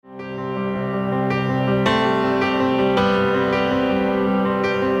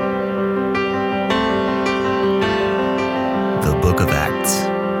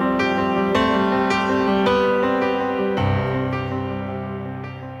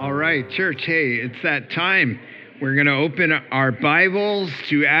right, church, hey, it's that time. We're going to open our Bibles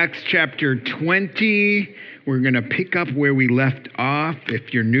to Acts chapter 20. We're going to pick up where we left off.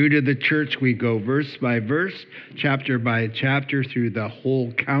 If you're new to the church, we go verse by verse, chapter by chapter through the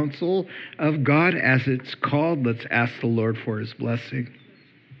whole counsel of God as it's called. Let's ask the Lord for his blessing.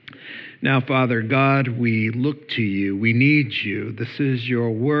 Now, Father God, we look to you. We need you. This is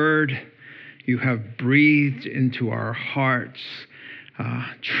your word. You have breathed into our hearts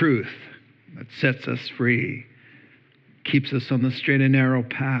truth that sets us free, keeps us on the straight and narrow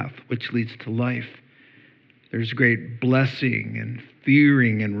path, which leads to life. There's great blessing in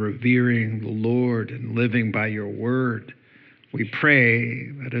fearing and revering the Lord and living by your word. We pray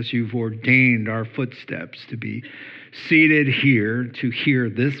that as you've ordained our footsteps to be seated here to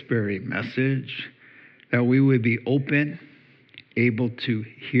hear this very message, that we would be open, able to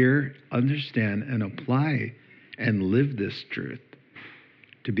hear, understand, and apply and live this truth,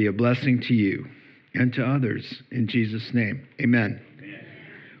 to be a blessing to you and to others. In Jesus' name, amen.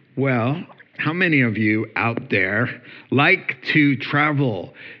 Well, how many of you out there like to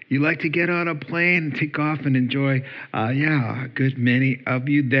travel? You like to get on a plane, take off and enjoy? A good many of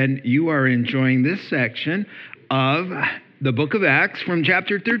you. Then you are enjoying this section of the book of Acts from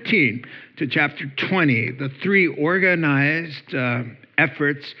chapter 13 to chapter 20, the three organized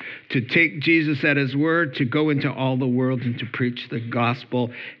efforts to take Jesus at his word, to go into all the world and to preach the gospel.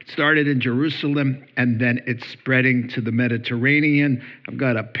 It started in Jerusalem and then it's spreading to the Mediterranean. I've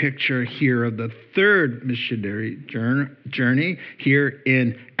got a picture here of the third missionary journey here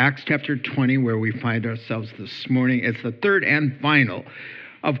in Acts chapter 20, where we find ourselves this morning. It's the third and final.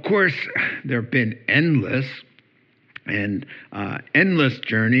 Of course, there have been endless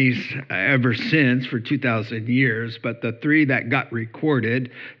journeys ever since for 2,000 years, but the three that got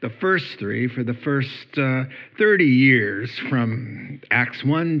recorded, the first three for the first 30 years, from Acts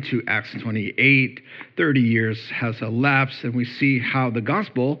 1 to Acts 28, 30 years has elapsed, and we see how the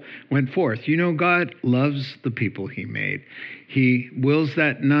gospel went forth. You know, God loves the people he made. He wills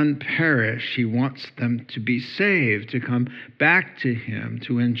that none perish. He wants them to be saved, to come back to him,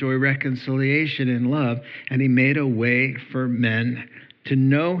 to enjoy reconciliation and love. And he made a way for men to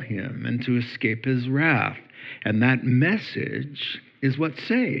know him and to escape his wrath. And that message is what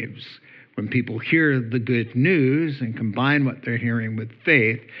saves. When people hear the good news and combine what they're hearing with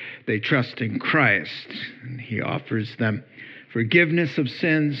faith, they trust in Christ. And he offers them forgiveness of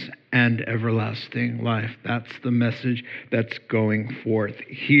sins and everlasting life. That's the message that's going forth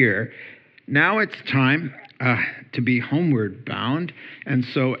here. Now it's time to be homeward bound. And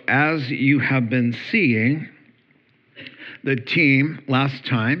so as you have been seeing, the team last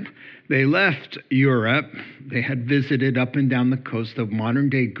time, they left Europe. They had visited up and down the coast of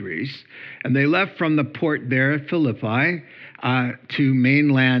modern-day Greece, and they left from the port there at Philippi to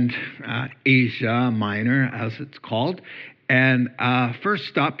mainland Asia Minor, as it's called. And first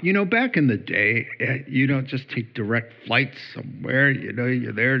stop, back in the day, you don't just take direct flights somewhere.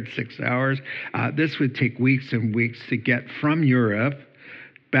 You're there in 6 hours. This would take weeks and weeks to get from Europe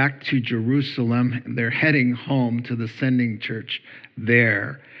back to Jerusalem. They're heading home to the sending church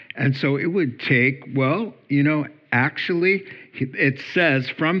there. And so it would take, actually, it says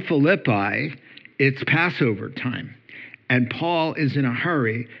from Philippi, it's Passover time. And Paul is in a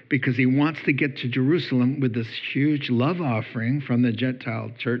hurry because he wants to get to Jerusalem with this huge love offering from the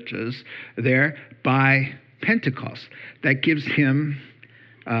Gentile churches there by Pentecost. That gives him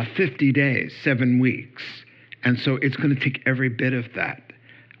 50 days, 7 weeks. And so it's going to take every bit of that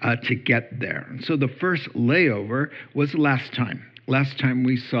to get there. And so the first layover was last time. Last time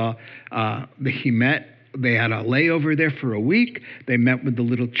we saw he met. They had a layover there for a week. They met with the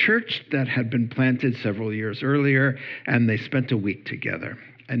little church that had been planted several years earlier, and they spent a week together.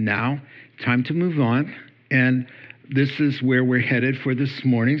 And now, time to move on. And this is where we're headed for this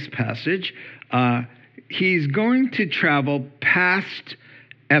morning's passage. He's going to travel past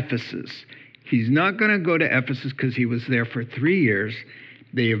Ephesus. He's not going to go to Ephesus because he was there for 3 years.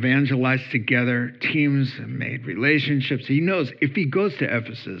 They evangelized together, teams, and made relationships. He knows if he goes to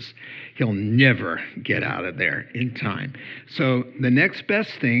Ephesus, he'll never get out of there in time. So the next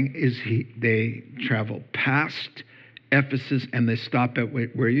best thing is they travel past Ephesus and they stop at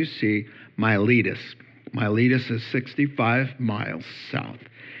where you see Miletus. Miletus is 65 miles south.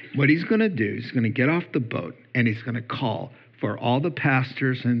 What he's going to do, he's going to get off the boat and he's going to call for all the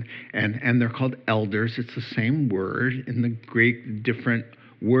pastors, and they're called elders. It's the same word in the Greek, different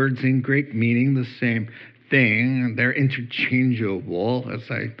words in Greek meaning the same thing. They're interchangeable, as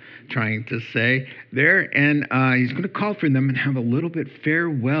I'm trying to say there. And he's going to call for them and have a little bit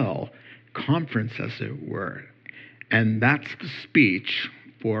farewell conference, as it were. And that's the speech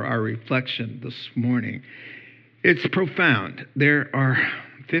for our reflection this morning. It's profound. There are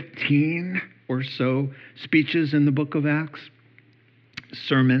 15 or so speeches in the book of Acts,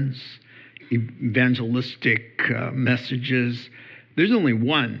 sermons, evangelistic messages. There's only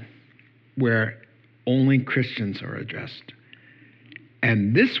one where only Christians are addressed.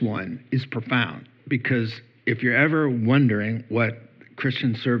 And this one is profound because if you're ever wondering what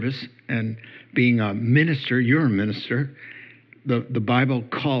Christian service and being a minister, you're a minister, the Bible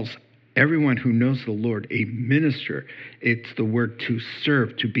calls everyone who knows the Lord a minister. It's the word to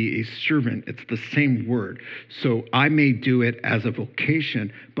serve, to be a servant. It's the same word. So I may do it as a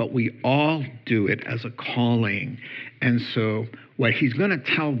vocation, but we all do it as a calling. And so what he's going to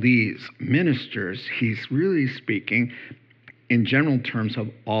tell these ministers, he's really speaking in general terms of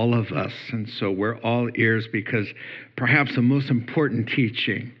all of us. And so we're all ears because perhaps the most important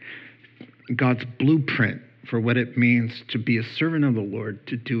teaching, God's blueprint for what it means to be a servant of the Lord,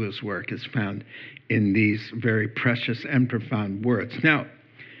 to do his work, is found in these very precious and profound words. Now,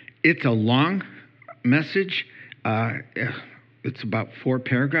 it's a long message. It's about 4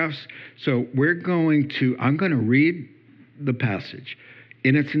 paragraphs. So I'm going to read the passage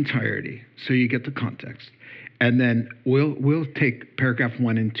in its entirety so you get the context. And then we'll take paragraph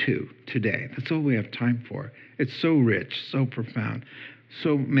 1 and 2 today. That's all we have time for. It's so rich, so profound,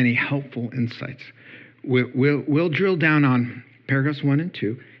 so many helpful insights. We'll drill down on paragraphs 1 and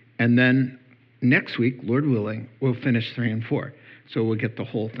 2, and then next week, Lord willing, we'll finish 3 and 4. So we'll get the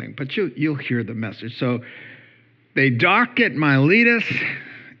whole thing. But you'll hear the message. So they dock at Miletus,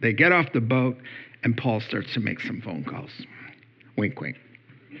 they get off the boat, and Paul starts to make some phone calls. Wink, wink.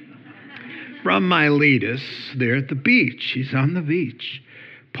 From Miletus, there at the beach. He's on the beach.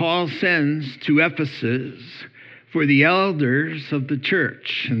 Paul sends to Ephesus for the elders of the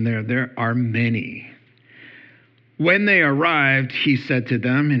church, and there are many. When they arrived, he said to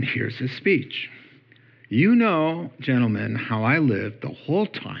them, and here's his speech. You know, gentlemen, how I lived the whole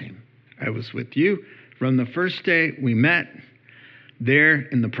time I was with you. From the first day we met there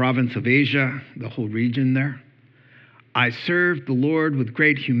in the province of Asia, the whole region there, I served the Lord with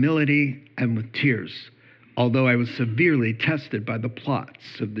great humility and with tears, although I was severely tested by the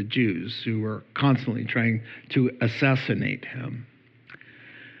plots of the Jews who were constantly trying to assassinate him.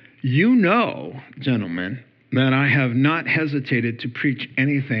 You know, gentlemen, that I have not hesitated to preach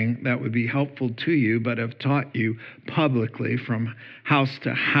anything that would be helpful to you, but have taught you publicly from house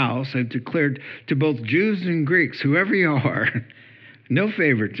to house. I've declared to both Jews and Greeks, whoever you are, no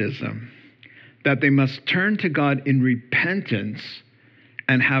favoritism, that they must turn to God in repentance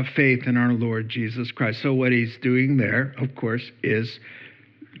and have faith in our Lord Jesus Christ. So what he's doing there, of course, is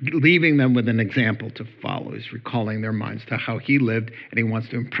leaving them with an example to follow. He's recalling their minds to how he lived, and he wants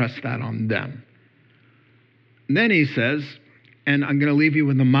to impress that on them. And then he says, and I'm going to leave you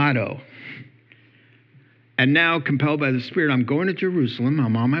with a motto. And now, compelled by the Spirit, I'm going to Jerusalem.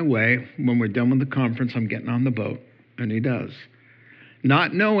 I'm on my way. When we're done with the conference, I'm getting on the boat. And he does.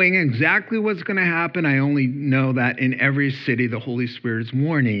 Not knowing exactly what's going to happen, I only know that in every city, the Holy Spirit is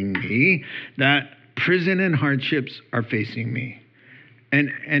warning me that prison and hardships are facing me.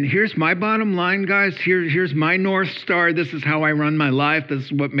 And here's my bottom line, guys. Here's my North Star. This is how I run my life. This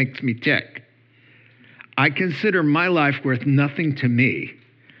is what makes me tick. I consider my life worth nothing to me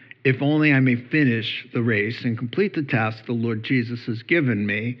if only I may finish the race and complete the task the Lord Jesus has given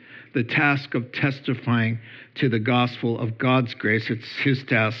me, the task of testifying to the gospel of God's grace. It's his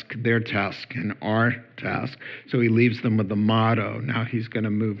task, their task, and our task. So he leaves them with the motto. Now he's going to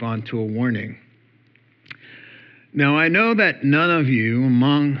move on to a warning. Now I know that none of you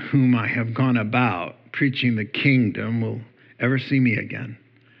among whom I have gone about preaching the kingdom will ever see me again.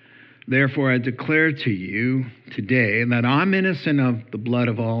 Therefore, I declare to you today that I'm innocent of the blood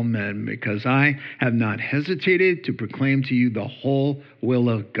of all men, because I have not hesitated to proclaim to you the whole will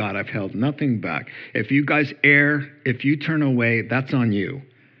of God. I've held nothing back. If you guys err, if you turn away, that's on you.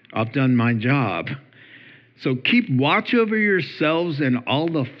 I've done my job. So keep watch over yourselves and all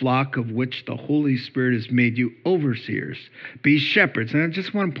the flock of which the Holy Spirit has made you overseers. Be shepherds. And I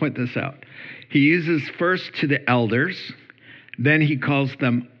just want to point this out. He uses first to the elders, then he calls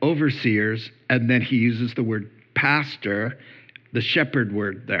them overseers, and then he uses the word pastor, the shepherd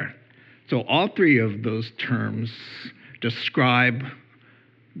word there. So all three of those terms describe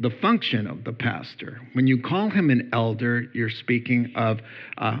the function of the pastor. When you call him an elder, you're speaking of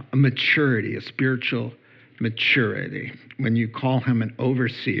a maturity, a spiritual maturity. When you call him an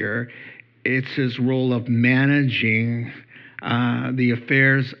overseer, it's his role of managing the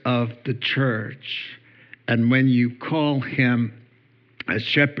affairs of the church. And when you call him a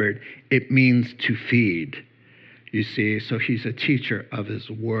shepherd, it means to feed. You see, so he's a teacher of his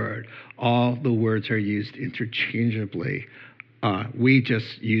word. All the words are used interchangeably. We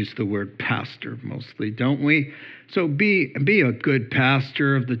just use the word pastor mostly, don't we? So be a good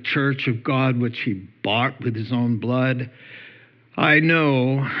pastor of the church of God, which he bought with his own blood. I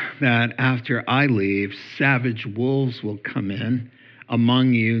know that after I leave, savage wolves will come in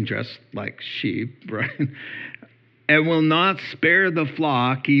among you just like sheep, right? And will not spare the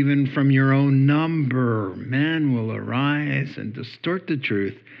flock even from your own number. Men will arise and distort the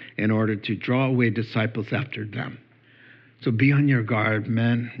truth in order to draw away disciples after them. So be on your guard,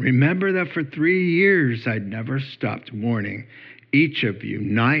 men. Remember that for 3 years I'd never stopped warning each of you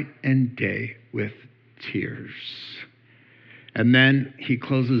night and day with tears. And then he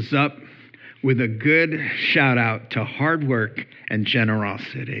closes up with a good shout out to hard work and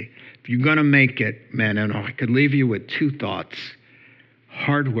generosity. If you're going to make it, man, and I could leave you with 2 thoughts: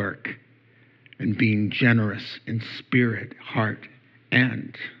 hard work and being generous in spirit, heart,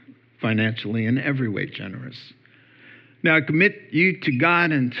 and financially in every way generous. Now, I commit you to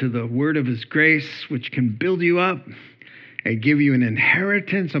God and to the word of his grace, which can build you up and give you an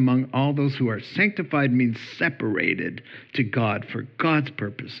inheritance among all those who are sanctified, means separated to God for God's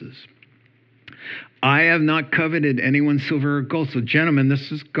purposes. I have not coveted anyone's silver or gold. So, gentlemen,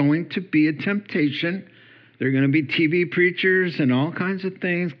 this is going to be a temptation. There are going to be TV preachers and all kinds of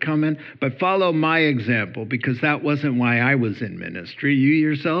things coming. But follow my example, because that wasn't why I was in ministry. You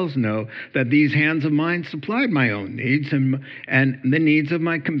yourselves know that these hands of mine supplied my own needs and the needs of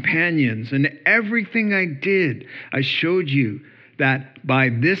my companions. And everything I did, I showed you that by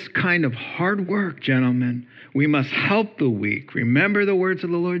this kind of hard work, gentlemen, we must help the weak. Remember the words of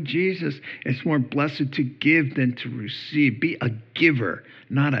the Lord Jesus. It's more blessed to give than to receive. Be a giver,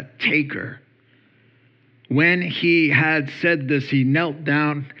 not a taker. When he had said this, he knelt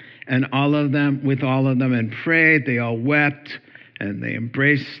down with all of them and prayed. They all wept and they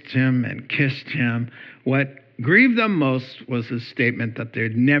embraced him and kissed him. What grieved them most was the statement that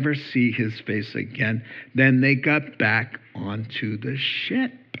they'd never see his face again. Then they got back onto the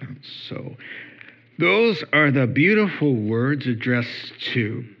ship. So those are the beautiful words addressed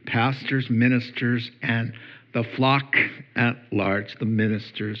to pastors, ministers, and the flock at large, the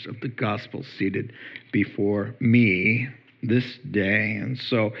ministers of the gospel seated before me this day. And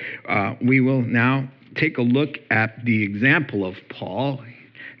so we will now take a look at the example of Paul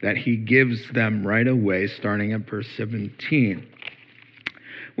that he gives them right away, starting at verse 17.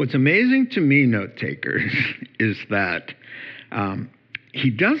 What's amazing to me, note takers, is that he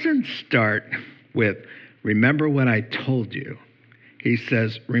doesn't start with, remember what I told you. He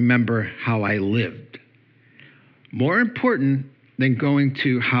says, remember how I lived. More important than going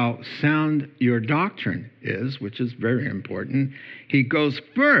to how sound your doctrine is, which is very important, he goes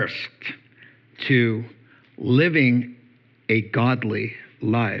first to living a godly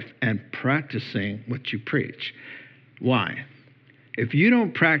life and practicing what you preach. Why? If you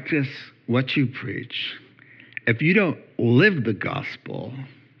don't practice what you preach, if you don't live the gospel,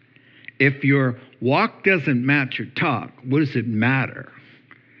 if your walk doesn't match your talk, what does it matter?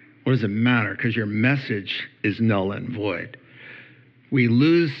 What does it matter? Because your message is null and void. We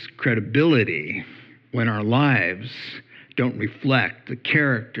lose credibility when our lives don't reflect the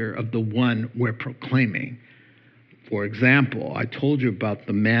character of the one we're proclaiming. For example, I told you about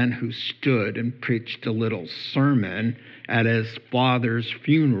the man who stood and preached a little sermon at his father's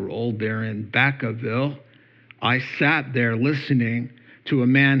funeral there in Vacaville. I sat there listening to a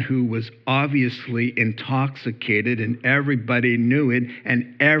man who was obviously intoxicated, and everybody knew it,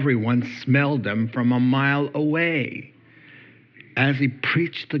 and everyone smelled him from a mile away as he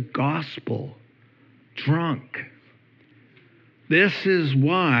preached the gospel, drunk. This is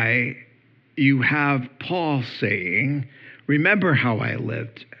why you have Paul saying, remember how I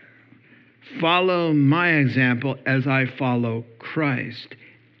lived. Follow my example as I follow Christ.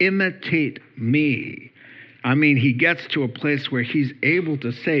 Imitate me. I mean, he gets to a place where he's able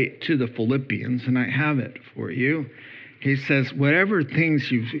to say to the Philippians, and I have it for you. He says, whatever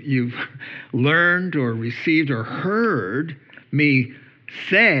things you've learned or received or heard me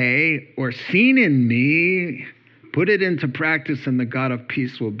say or seen in me, put it into practice and the God of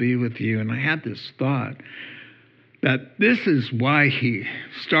peace will be with you. And I had this thought that this is why he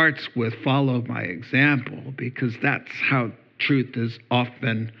starts with follow my example, because that's how truth is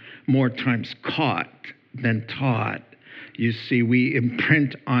often more times caught than taught. You see, we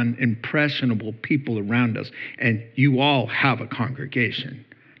imprint on impressionable people around us, and you all have a congregation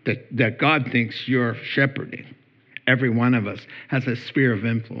that God thinks you're shepherding. Every one of us has a sphere of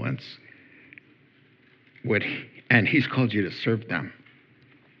influence, and he's called you to serve them.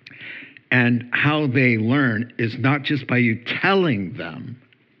 And how they learn is not just by you telling them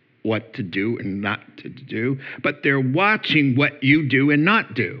what to do and not to do, but they're watching what you do and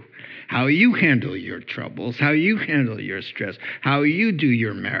not do. How you handle your troubles, how you handle your stress, how you do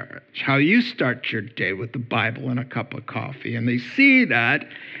your marriage, how you start your day with the Bible and a cup of coffee. And they see that.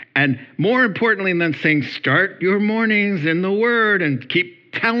 And more importantly than saying, start your mornings in the Word and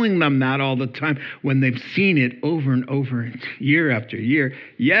keep telling them that all the time, when they've seen it over and over, year after year,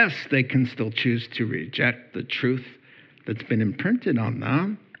 yes, they can still choose to reject the truth that's been imprinted on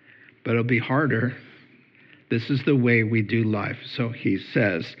them, but it'll be harder. This is the way we do life. So he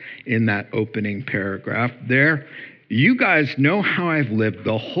says in that opening paragraph there, you guys know how I've lived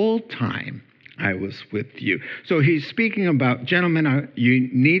the whole time I was with you. So he's speaking about, gentlemen, you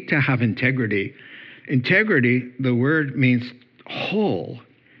need to have integrity. Integrity, the word means whole.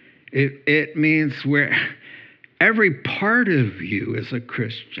 It means where every part of you is a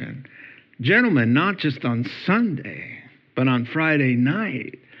Christian. Gentlemen, not just on Sunday, but on Friday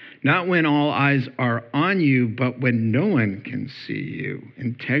night. Not when all eyes are on you, but when no one can see you.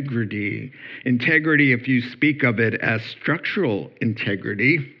 Integrity. Integrity, if you speak of it as structural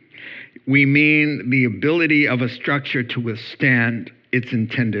integrity, we mean the ability of a structure to withstand its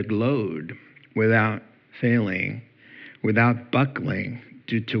intended load without failing, without buckling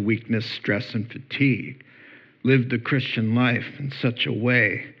due to weakness, stress, and fatigue. Live the Christian life in such a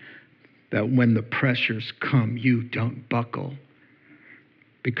way that when the pressures come, you don't buckle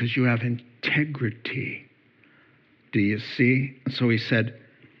because you have integrity. Do you see? So he said,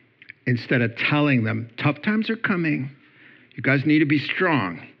 instead of telling them, tough times are coming, you guys need to be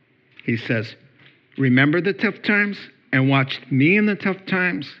strong, he says, remember the tough times and watch me in the tough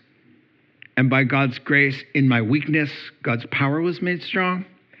times. And by God's grace, in my weakness, God's power was made strong,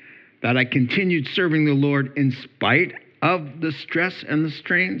 that I continued serving the Lord in spite of the stress and the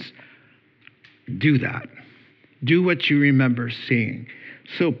strains. Do that. Do what you remember seeing.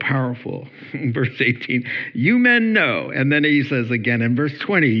 So powerful. Verse 18, you men know. And then he says again in verse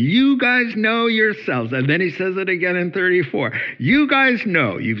 20, you guys know yourselves. And then he says it again in 34. You guys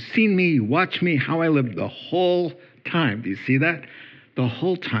know. You've seen me, watch me, how I lived the whole time. Do you see that? The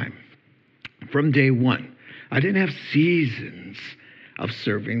whole time. From day one. I didn't have seasons of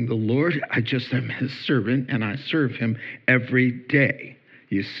serving the Lord. I just am his servant, and I serve him every day.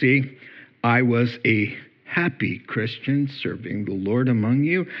 You see, I was a happy Christian serving the Lord among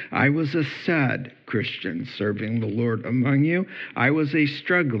you. I was a sad Christian serving the Lord among you. I was a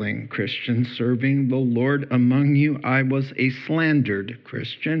struggling Christian serving the Lord among you. I was a slandered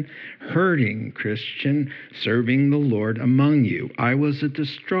Christian, hurting Christian serving the Lord among you. I was a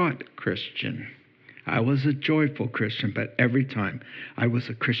distraught Christian. I was a joyful Christian, but every time I was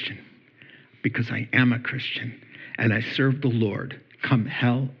a Christian because I am a Christian and I serve the Lord. Come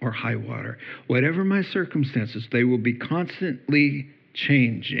hell or high water. Whatever my circumstances, they will be constantly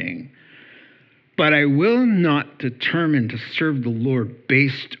changing. But I will not determine to serve the Lord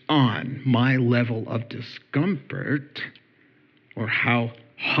based on my level of discomfort or how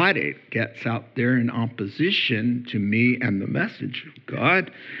hot it gets out there in opposition to me and the message of God.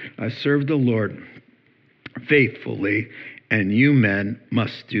 I serve the Lord faithfully, and you men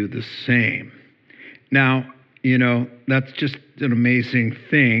must do the same. Now, you know, that's just an amazing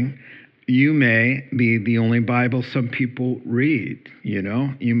thing. You may be the only Bible some people read, you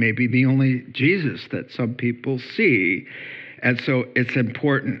know. You may be the only Jesus that some people see. And so it's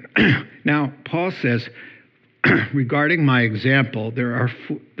important. Now, Paul says, regarding my example, there are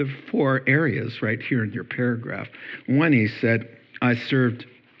the four areas right here in your paragraph. One, he said, I served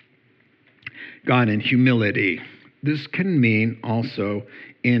God in humility. This can mean also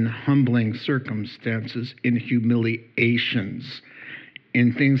in humbling circumstances, in humiliations,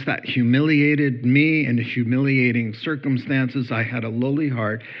 in things that humiliated me, in humiliating circumstances. I had a lowly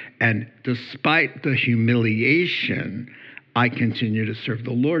heart, and despite the humiliation, I continue to serve the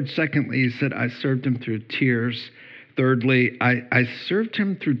Lord. Secondly, he said, I served him through tears. Thirdly, I served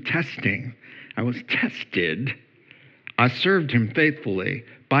him through testing. I was tested. I served him faithfully.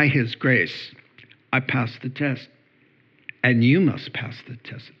 By his grace, I passed the test. And you must pass the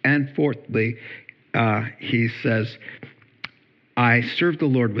test. And fourthly, he says, I serve the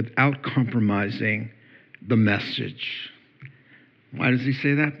Lord without compromising the message. Why does he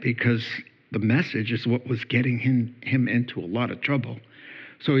say that? Because the message is what was getting him into a lot of trouble.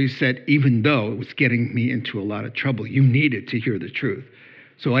 So he said, even though it was getting me into a lot of trouble, you needed to hear the truth.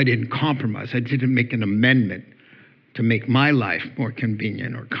 So I didn't compromise. I didn't make an amendment to make my life more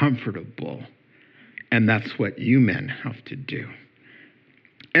convenient or comfortable. And that's what you men have to do.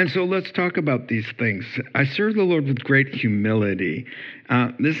 And so let's talk about these things. I serve the Lord with great humility.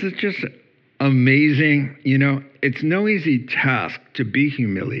 This is just amazing. You know, it's no easy task to be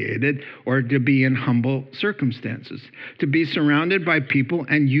humiliated or to be in humble circumstances, to be surrounded by people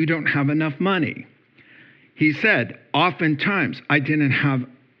and you don't have enough money. He said, oftentimes I didn't have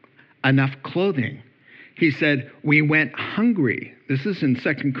enough clothing. He said, we went hungry. This is in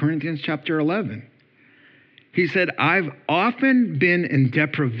 2 Corinthians chapter 11. He said, I've often been in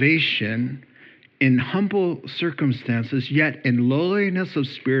deprivation, in humble circumstances, yet in lowliness of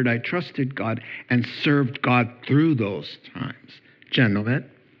spirit, I trusted God and served God through those times. Gentlemen,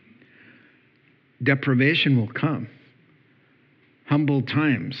 deprivation will come. Humble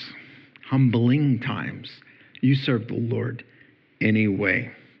times, humbling times. You serve the Lord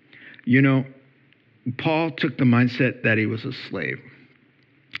anyway. You know, Paul took the mindset that he was a slave.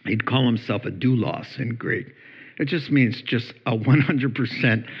 He'd call himself a doulos in Greek. It just means just a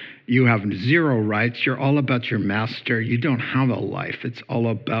 100%. You have zero rights. You're all about your master. You don't have a life. It's all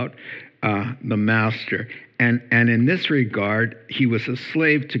about the master. And in this regard, he was a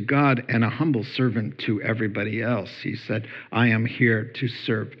slave to God and a humble servant to everybody else. He said, I am here to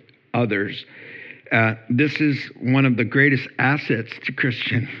serve others. This is one of the greatest assets to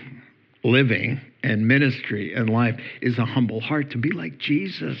Christian living and ministry and life, is a humble heart, to be like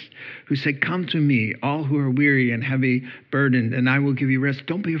Jesus, who said, come to me, all who are weary and heavy burdened, and I will give you rest.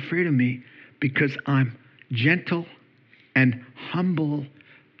 Don't be afraid of me, because I'm gentle and humble,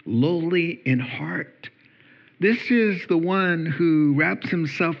 lowly in heart. This is the one who wraps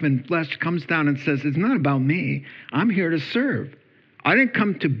himself in flesh, comes down and says, it's not about me. I'm here to serve. I didn't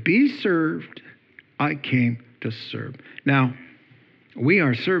come to be served. I came to serve. Now, we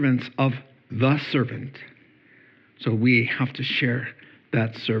are servants of the servant. So we have to share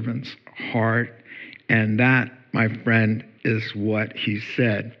that servant's heart. And that, my friend, is what he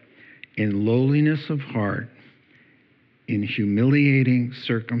said. In lowliness of heart, in humiliating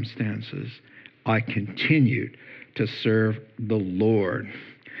circumstances, I continued to serve the Lord.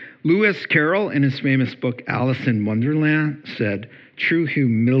 Lewis Carroll, in his famous book, Alice in Wonderland, said, true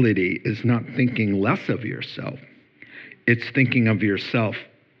humility is not thinking less of yourself. It's thinking of yourself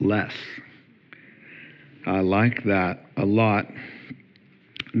less. I like that a lot.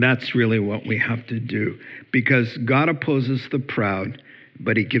 That's really what we have to do, because God opposes the proud,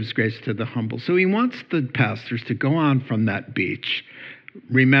 but he gives grace to the humble. So he wants the pastors to go on from that beach,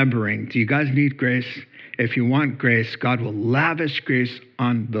 remembering, do you guys need grace? If you want grace, God will lavish grace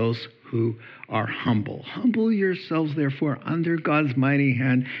on those who are humble. Humble yourselves, therefore, under God's mighty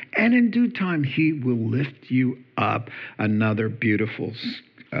hand, and in due time, he will lift you up. Another beautiful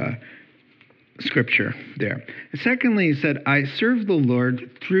scripture there. Secondly, he said, I serve the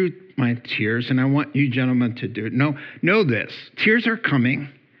Lord through my tears, and I want you gentlemen to do it. Know this, tears are coming,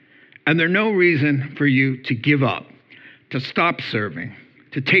 and there's no reason for you to give up, to stop serving,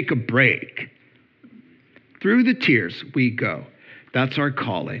 to take a break. Through the tears we go. That's our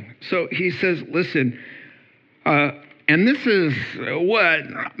calling. So he says, listen, and this is what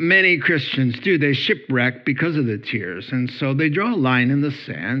many Christians do. They shipwreck because of the tears. And so they draw a line in the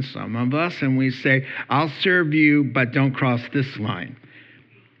sand, some of us, and we say, I'll serve you, but don't cross this line.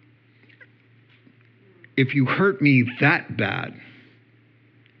 If you hurt me that bad,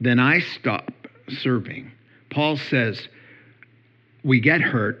 then I stop serving. Paul says, we get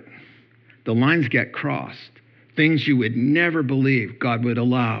hurt, the lines get crossed. Things you would never believe God would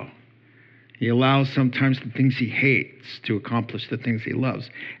allow. He allows sometimes the things he hates to accomplish the things he loves.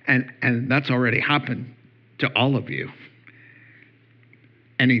 And that's already happened to all of you.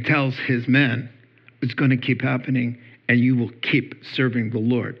 And he tells his men, it's going to keep happening, and you will keep serving the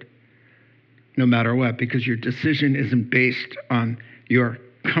Lord no matter what, because your decision isn't based on your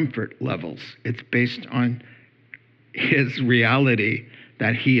comfort levels. It's based on his reality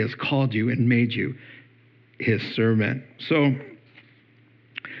that he has called you and made you his servant. So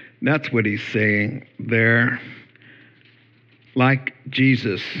that's what he's saying there. Like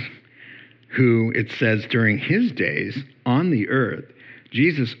Jesus, who it says during his days on the earth,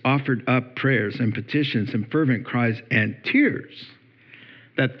 Jesus offered up prayers and petitions and fervent cries and tears,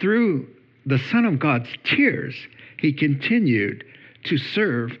 that through the Son of God's tears, he continued to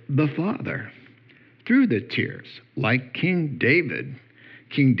serve the Father through the tears, like King David.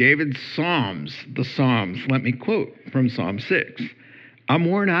 King David's Psalms, the Psalms, let me quote from Psalm 6. I'm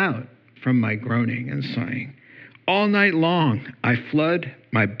worn out from my groaning and sighing. All night long I flood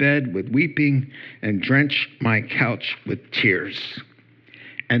my bed with weeping and drench my couch with tears.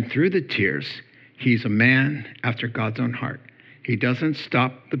 And through the tears, he's a man after God's own heart. He doesn't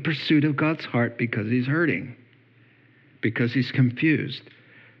stop the pursuit of God's heart because he's hurting, because he's confused,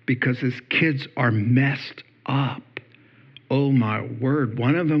 because his kids are messed up. Oh my word,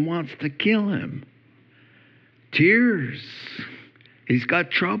 one of them wants to kill him. Tears. He's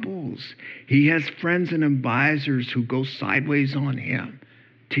got troubles. He has friends and advisors who go sideways on him.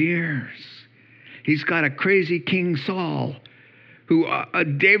 Tears. He's got a crazy King Saul who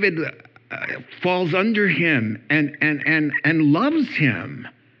David falls under him and loves him.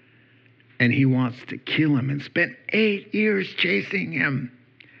 And he wants to kill him and spent 8 years chasing him.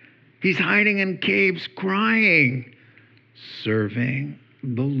 He's hiding in caves crying, serving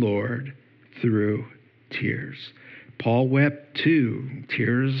the Lord through tears. Paul wept too.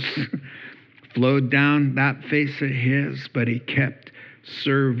 Tears flowed down that face of his, but he kept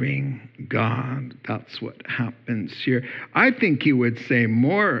serving God. That's what happens here. I think he would say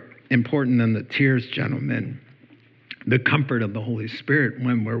more important than the tears, gentlemen, the comfort of the Holy Spirit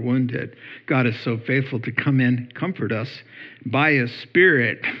when we're wounded. God is so faithful to come in, comfort us by his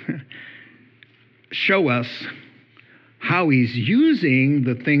Spirit, show us how he's using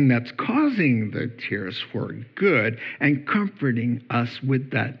the thing that's causing the tears for good and comforting us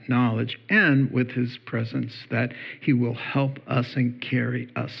with that knowledge and with his presence, that he will help us and carry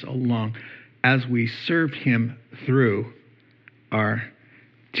us along as we serve him through our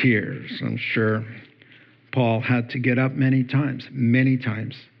tears. I'm sure Paul had to get up many times,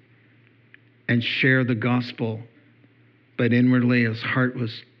 and share the gospel, but inwardly his heart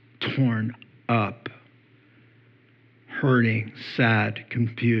was torn up, hurting, sad,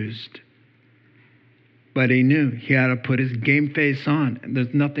 confused. But he knew he had to put his game face on, and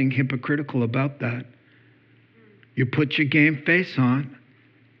there's nothing hypocritical about that. You put your game face on,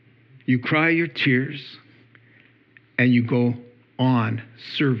 you cry your tears, and you go on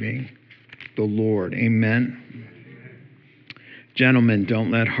serving the Lord. Amen. Gentlemen,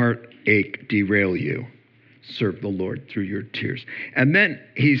 don't let heartache derail you. Serve the Lord through your tears. And then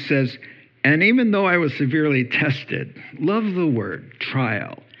he says, and even though I was severely tested, love the word,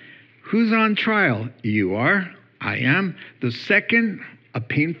 trial. Who's on trial? You are. I am. The second a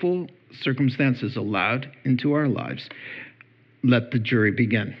painful circumstance is allowed into our lives, let the jury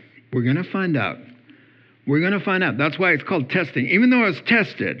begin. We're going to find out. We're going to find out. That's why it's called testing. Even though I was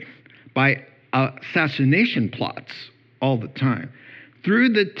tested by assassination plots all the time, through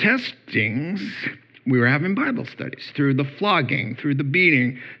the testings, we were having Bible studies, through the flogging, through the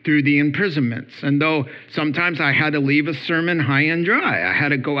beating, through the imprisonments. And though sometimes I had to leave a sermon high and dry, I had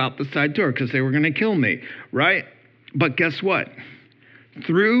to go out the side door because they were going to kill me, right? But guess what?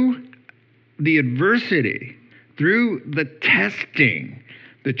 Through the adversity, through the testing,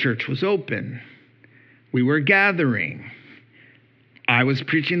 the church was open. We were gathering. I was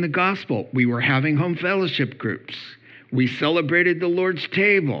preaching the gospel. We were having home fellowship groups. We celebrated the Lord's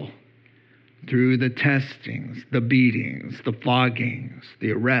table. Through the testings, the beatings, the floggings,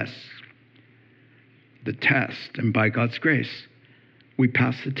 the arrests, the test, and by God's grace, we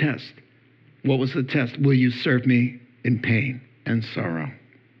passed the test. What was the test? Will you serve me in pain and sorrow?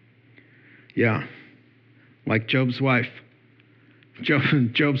 Yeah, like Job's wife.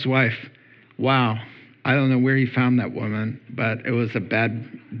 Job's wife, wow. I don't know where he found that woman, but it was a bad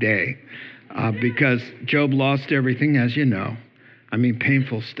day because Job lost everything, as you know. I mean,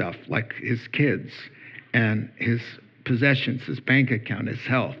 painful stuff like his kids and his possessions, his bank account, his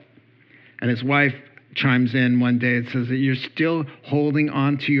health. And his wife chimes in one day and says that you're still holding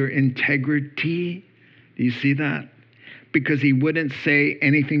on to your integrity. Do you see that? Because he wouldn't say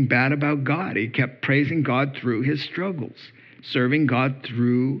anything bad about God. He kept praising God through his struggles, serving God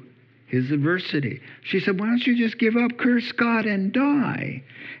through his adversity. She said, why don't you just give up, curse God, and die?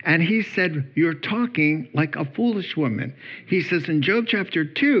 And he said, you're talking like a foolish woman. He says in Job chapter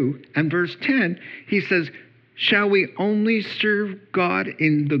 2 and verse 10, he says, shall we only serve God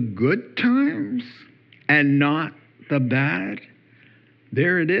in the good times and not the bad?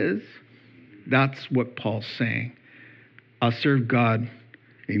 There it is. That's what Paul's saying. I'll serve God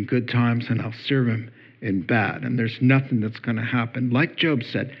in good times and I'll serve him in bad. And there's nothing that's going to happen. Like Job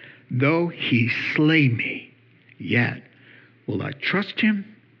said, though he slay me, yet will I trust him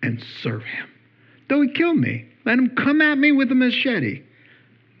and serve him. Though he kill me, let him come at me with a machete.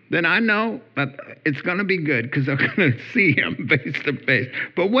 Then I know that it's going to be good because I'm going to see him face to face.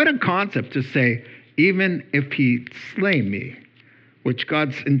 But what a concept to say, even if he slay me, which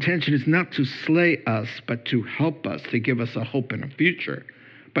God's intention is not to slay us, but to help us, to give us a hope and a future.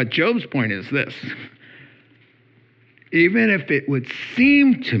 But Job's point is this. Even if it would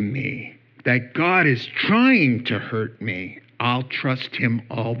seem to me that God is trying to hurt me, I'll trust him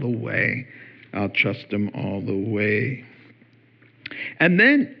all the way. I'll trust him all the way. And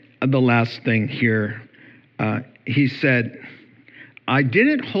then the last thing here, he said, I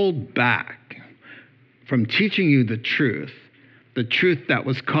didn't hold back from teaching you the truth that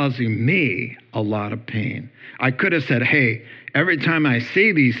was causing me a lot of pain. I could have said, hey, every time I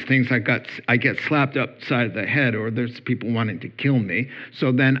say these things, I get slapped upside the head, or there's people wanting to kill me.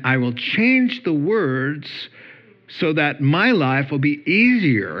 So then I will change the words so that my life will be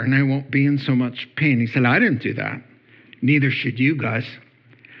easier and I won't be in so much pain. He said, I didn't do that. Neither should you guys.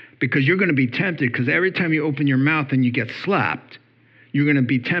 Because you're going to be tempted, because every time you open your mouth and you get slapped, you're going to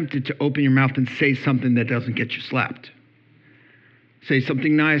be tempted to open your mouth and say something that doesn't get you slapped. Say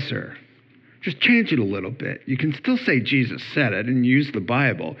something nicer. Just change it a little bit. You can still say Jesus said it and use the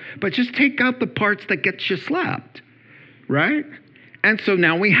Bible, but just take out the parts that get you slapped, right? And so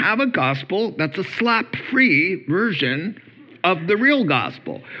now we have a gospel that's a slap-free version of the real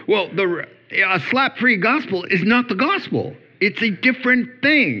gospel. Well, a slap-free gospel is not the gospel. It's a different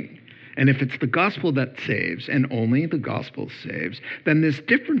thing. And if it's the gospel that saves, and only the gospel saves, then this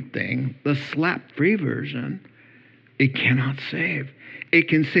different thing, the slap-free version, it cannot save. It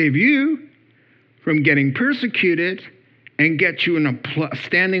can save you from getting persecuted and get you in a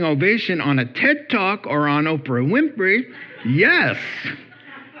standing ovation on a TED Talk or on Oprah Winfrey. Yes,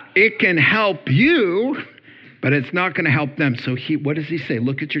 it can help you, but it's not going to help them. So what does he say?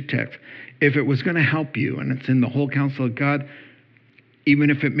 Look at your text. If it was going to help you, and it's in the whole counsel of God,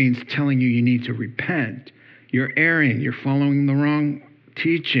 even if it means telling you need to repent, you're erring, you're following the wrong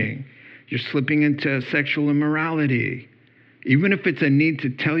teaching, you're slipping into sexual immorality. Even if it's a need to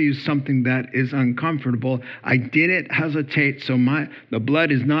tell you something that is uncomfortable, I didn't hesitate, so the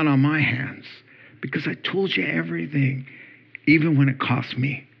blood is not on my hands, because I told you everything. Even when it cost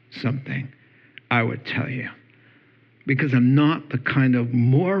me something, I would tell you. Because I'm not the kind of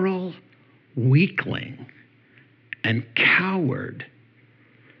moral weakling and coward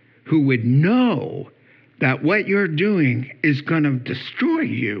who would know that what you're doing is going to destroy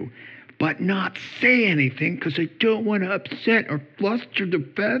you, but not say anything because I don't want to upset or fluster the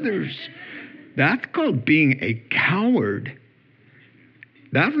feathers. That's called being a coward.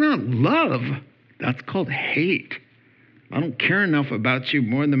 That's not love. That's called hate. I don't care enough about you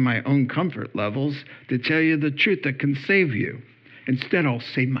more than my own comfort levels to tell you the truth that can save you. Instead, I'll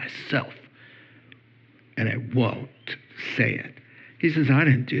save myself. And I won't say it. He says, I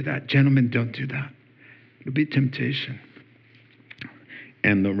didn't do that. Gentlemen, don't do that. It'll be temptation.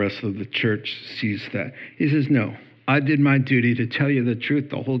 And the rest of the church sees that. He says, no, I did my duty to tell you the truth,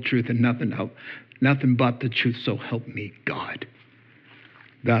 the whole truth, and nothing but the truth, so help me God.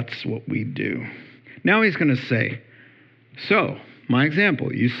 That's what we do. Now he's going to say, so, my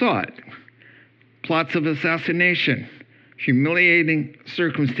example, you saw it. Plots of assassination, humiliating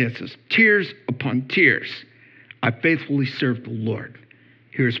circumstances, tears upon tears. I faithfully served the Lord.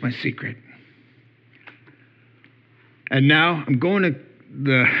 Here's my secret. And now I'm going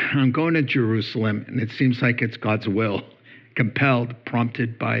to Jerusalem, and it seems like it's God's will, compelled,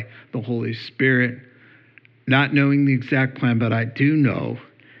 prompted by the Holy Spirit, not knowing the exact plan, but I do know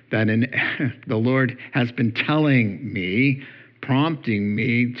that the Lord has been telling me, prompting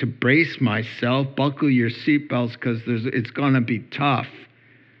me to brace myself, buckle your seatbelts, because it's going to be tough.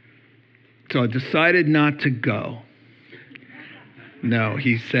 So I decided not to go. No,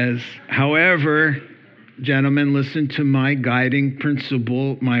 he says, however, gentlemen, listen to my guiding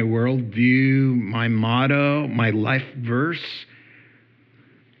principle, my worldview, my motto, my life verse.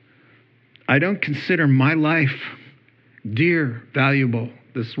 I don't consider my life dear, valuable.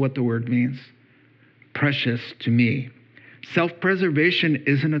 This is what the word means. Precious to me. Self-preservation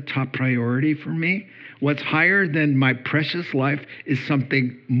isn't a top priority for me. What's higher than my precious life is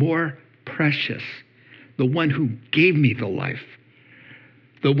something more precious. The one who gave me the life.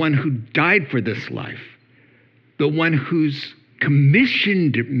 The one who died for this life. The one who's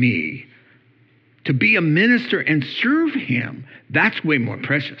commissioned me to be a minister and serve him. That's way more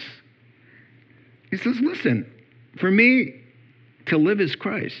precious. He says, listen, for me, to live is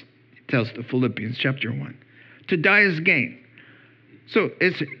Christ, he tells the Philippians chapter 1. To die is gain. So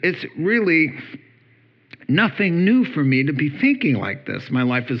it's really nothing new for me to be thinking like this. My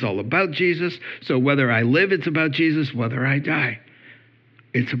life is all about Jesus. So whether I live, it's about Jesus. Whether I die,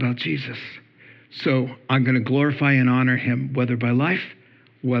 it's about Jesus. So I'm going to glorify and honor him, whether by life,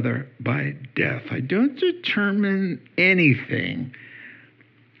 whether by death. I don't determine anything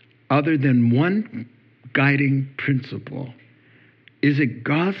other than one guiding principle. Is it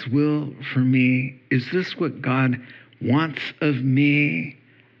God's will for me? Is this what God wants of me?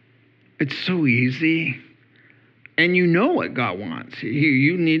 It's so easy. And you know what God wants.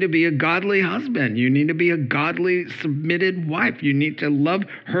 You need to be a godly husband. You need to be a godly, submitted wife. You need to love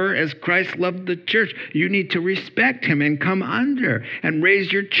her as Christ loved the church. You need to respect him and come under and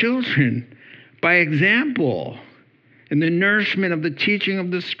raise your children by example in the nourishment of the teaching of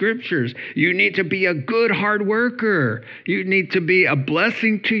the scriptures. You need to be a good, hard worker. You need to be a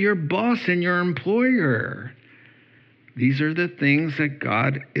blessing to your boss and your employer. These are the things that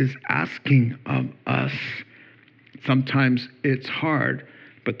God is asking of us. Sometimes it's hard,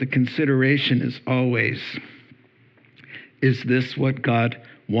 but the consideration is always, is this what God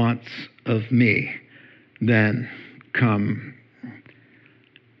wants of me? Then come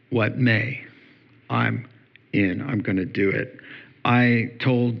what may, I'm in. I'm going to do it. I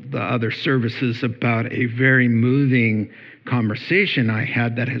told the other services about a very moving conversation I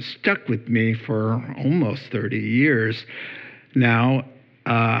had that has stuck with me for almost 30 years. Now,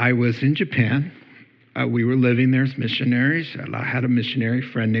 I was in Japan. We were living there as missionaries. I had a missionary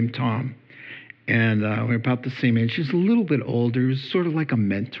friend named Tom. And we're about the same age. He's a little bit older. He was sort of like a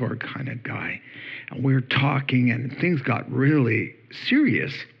mentor kind of guy. And we were talking, and things got really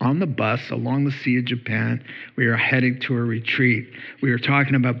serious on the bus along the Sea of Japan. We were heading to a retreat. We were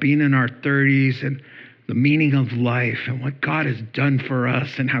talking about being in our 30s and the meaning of life and what God has done for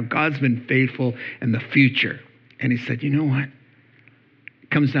us and how God's been faithful in the future. And he said, you know what?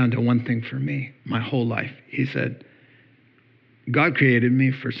 It comes down to one thing for me, my whole life. He said, God created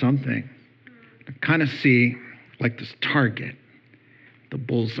me for something. I kind of see like this target, the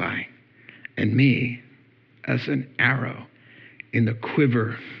bullseye, and me as an arrow in the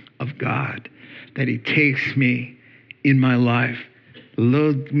quiver of God, that he takes me in my life,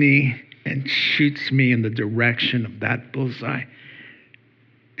 loads me, and shoots me in the direction of that bullseye.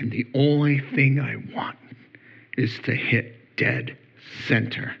 And the only thing I want is to hit dead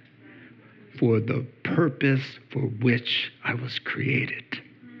center for the purpose for which I was created.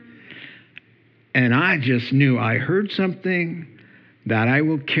 And I just knew I heard something that I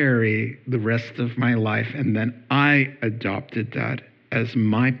will carry the rest of my life. And then I adopted that as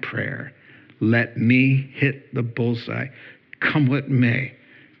my prayer. Let me hit the bullseye, come what may.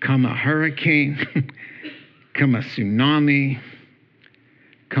 Come a hurricane, come a tsunami,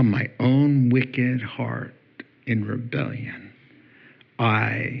 come my own wicked heart in rebellion.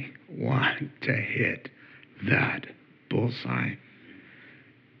 I want to hit that bullseye.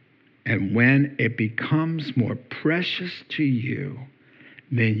 And when it becomes more precious to you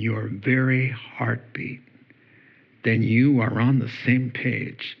than your very heartbeat, then you are on the same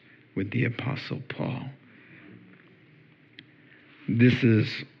page with the Apostle Paul. This is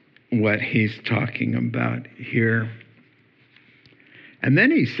what he's talking about here. And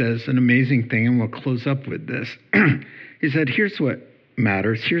then he says an amazing thing, and we'll close up with this. He said, here's what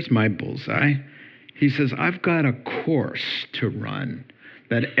matters. Here's my bullseye. He says, I've got a course to run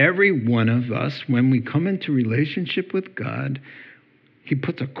that every one of us, when we come into relationship with God, he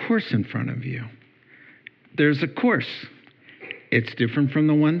puts a course in front of you. There's a course. It's different from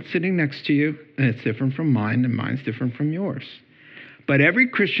the one sitting next to you, and it's different from mine, and mine's different from yours. But every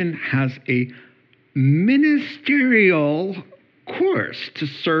Christian has a ministerial course to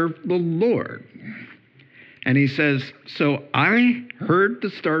serve the Lord. And he says, so I heard the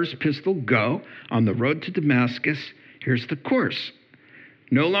Star's pistol go on the road to Damascus. Here's the course.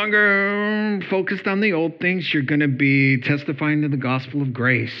 No longer focused on the old things. You're going to be testifying to the gospel of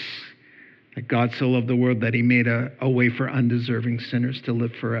grace. That God so loved the world that he made a way for undeserving sinners to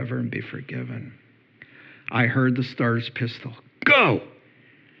live forever and be forgiven. I heard the Star's pistol. Go!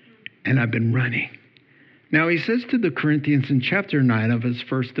 And I've been running. Now he says to the Corinthians in chapter 9 of his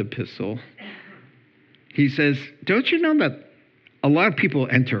first epistle, he says, don't you know that a lot of people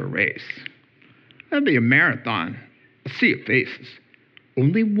enter a race? That'd be a marathon, a sea of faces.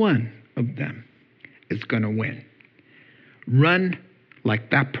 Only one of them is going to win. Run like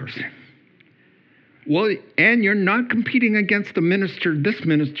that person. Well, and you're not competing against the minister, this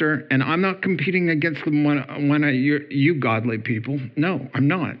minister, and I'm not competing against one of you godly people. No, I'm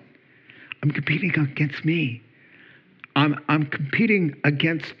not. I'm competing against me. I'm competing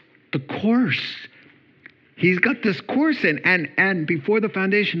against the course. He's got this course in, and before the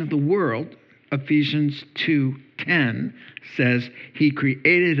foundation of the world, Ephesians 2:10 says he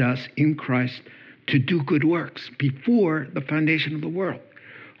created us in Christ to do good works before the foundation of the world.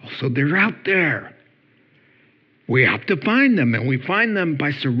 So they're out there. We have to find them, and we find them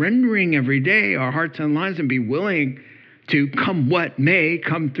by surrendering every day our hearts and lives and be willing to come what may,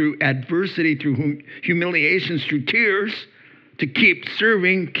 come through adversity, through humiliations, through tears, to keep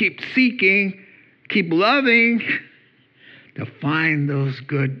serving, keep seeking, keep loving, to find those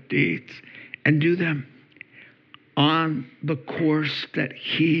good deeds and do them. on the course that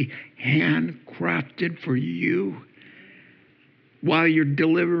He handcrafted for you while you're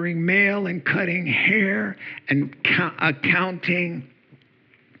delivering mail and cutting hair and accounting,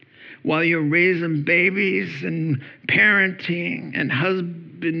 while you're raising babies and parenting and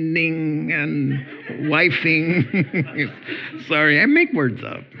husbanding and wifing. Sorry, I make words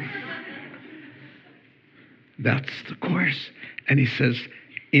up. That's the course. And He says,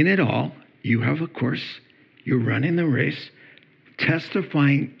 in it all, you have a course. You're running the race,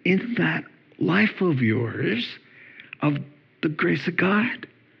 testifying in that life of yours of the grace of God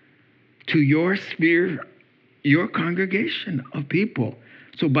to your sphere, your congregation of people.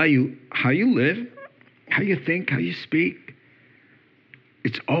 So by you, how you live, how you think, how you speak,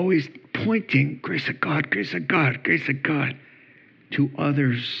 it's always pointing grace of God, grace of God, grace of God to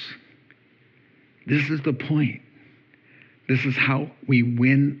others. This is the point. This is how we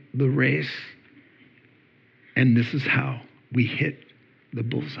win the race. And this is how we hit the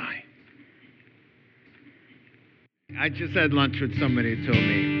bullseye. I just had lunch with somebody who told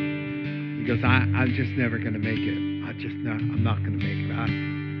me, he goes, I'm just never going to make it. I'm not going to make it.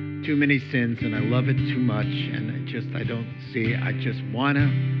 Too many sins, and I love it too much, and I don't see, I just want to,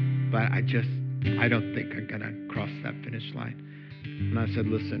 but I don't think I'm going to cross that finish line. And I said,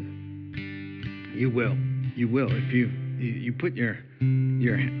 listen, you will. If you put your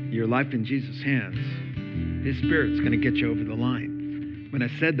life in Jesus' hands, His Spirit's going to get you over the line. When I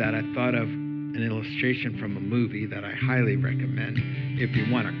said that, I thought of an illustration from a movie that I highly recommend if you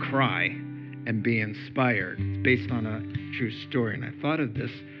want to cry and be inspired. It's based on a true story. And I thought of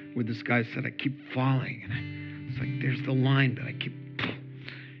this where this guy said, I keep falling. And it's like, there's the line, but I keep...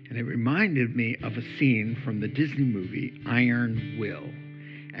 And it reminded me of a scene from the Disney movie Iron Will.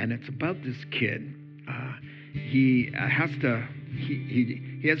 And it's about this kid. He has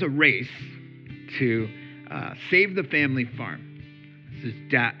a race to save the family farm. His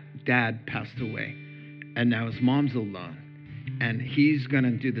dad passed away, and now his mom's alone. And he's going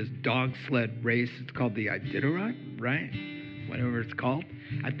to do this dog sled race. It's called the Iditarod, right? Whatever it's called.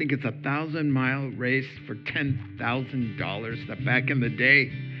 I think it's a 1,000-mile race for $10,000 that back in the day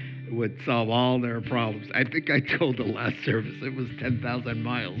would solve all their problems. I think I told the last service it was 10,000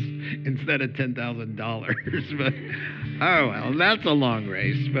 miles instead of $10,000. But, oh, well, that's a long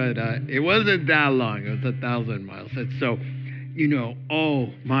race. But it wasn't that long. It was 1,000 miles. And so, oh,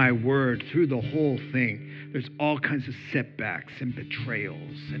 my word, through the whole thing, there's all kinds of setbacks and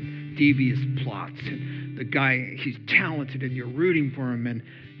betrayals and devious plots. And the guy, he's talented and you're rooting for him. And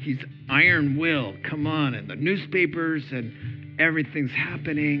he's iron will, come on. And the newspapers and everything's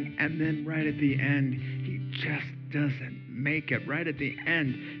happening. And then right at the end, he just doesn't make it. Right at the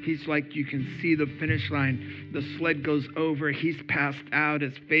end, he's like, you can see the finish line. The sled goes over. He's passed out.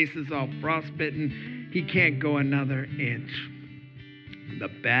 His face is all frostbitten. He can't go another inch. The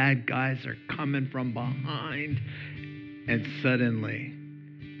bad guys are coming from behind, and suddenly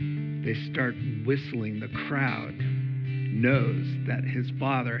they start whistling. The crowd knows that his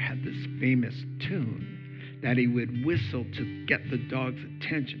father had this famous tune that he would whistle to get the dog's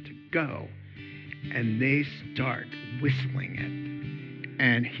attention to go, and they start whistling it.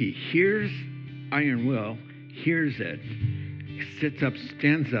 And he hears Iron Will, hears it, he sits up,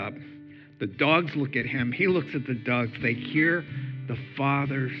 stands up. The dogs look at him. He looks at the dogs. They hear the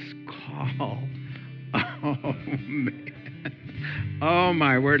father's call. Oh, man. Oh,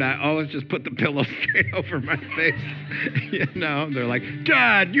 my word. I always just put the pillow straight over my face. They're like,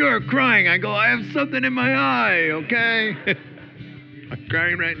 Dad, you're crying. I go, I have something in my eye, okay? I'm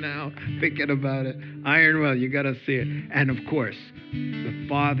crying right now, thinking about it. Iron Will, you got to see it. And, of course, the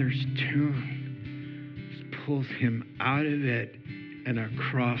father's tune pulls him out of it, and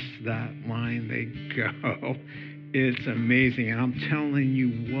across that line they go. It's amazing. And I'm telling you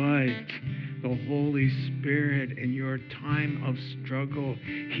what, the Holy Spirit in your time of struggle,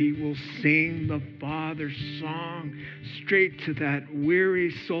 He will sing the Father's song straight to that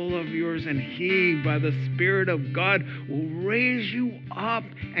weary soul of yours. And He, by the Spirit of God, will raise you up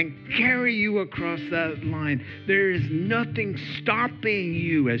and carry you across that line. There is nothing stopping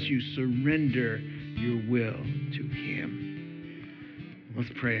you as you surrender your will to Him.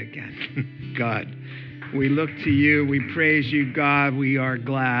 Let's pray again. God, we look to You. We praise You, God. We are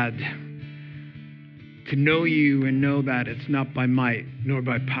glad to know You and know that it's not by might nor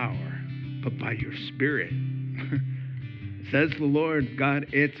by power, but by Your Spirit. Says the Lord, God,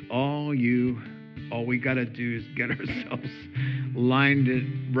 it's all You. All we got to do is get ourselves lined it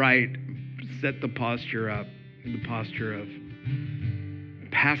right, set the posture up, in the posture of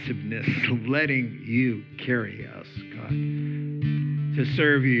passiveness, letting You carry us, God, to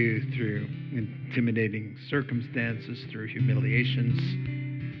serve You through intimidating circumstances, through humiliations,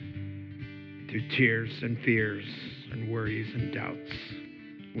 through tears and fears and worries and doubts.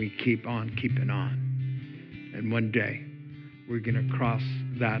 We keep on keeping on. And one day, we're going to cross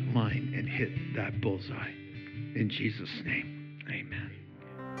that line and hit that bullseye. In Jesus' name, amen.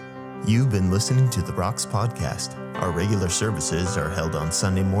 You've been listening to the Rocks Podcast. Our regular services are held on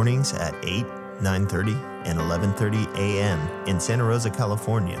Sunday mornings at 8, 9:30, and 11:30 a.m. in Santa Rosa,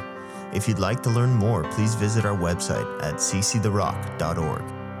 California. If you'd like to learn more, please visit our website at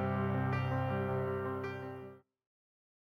cctherock.org.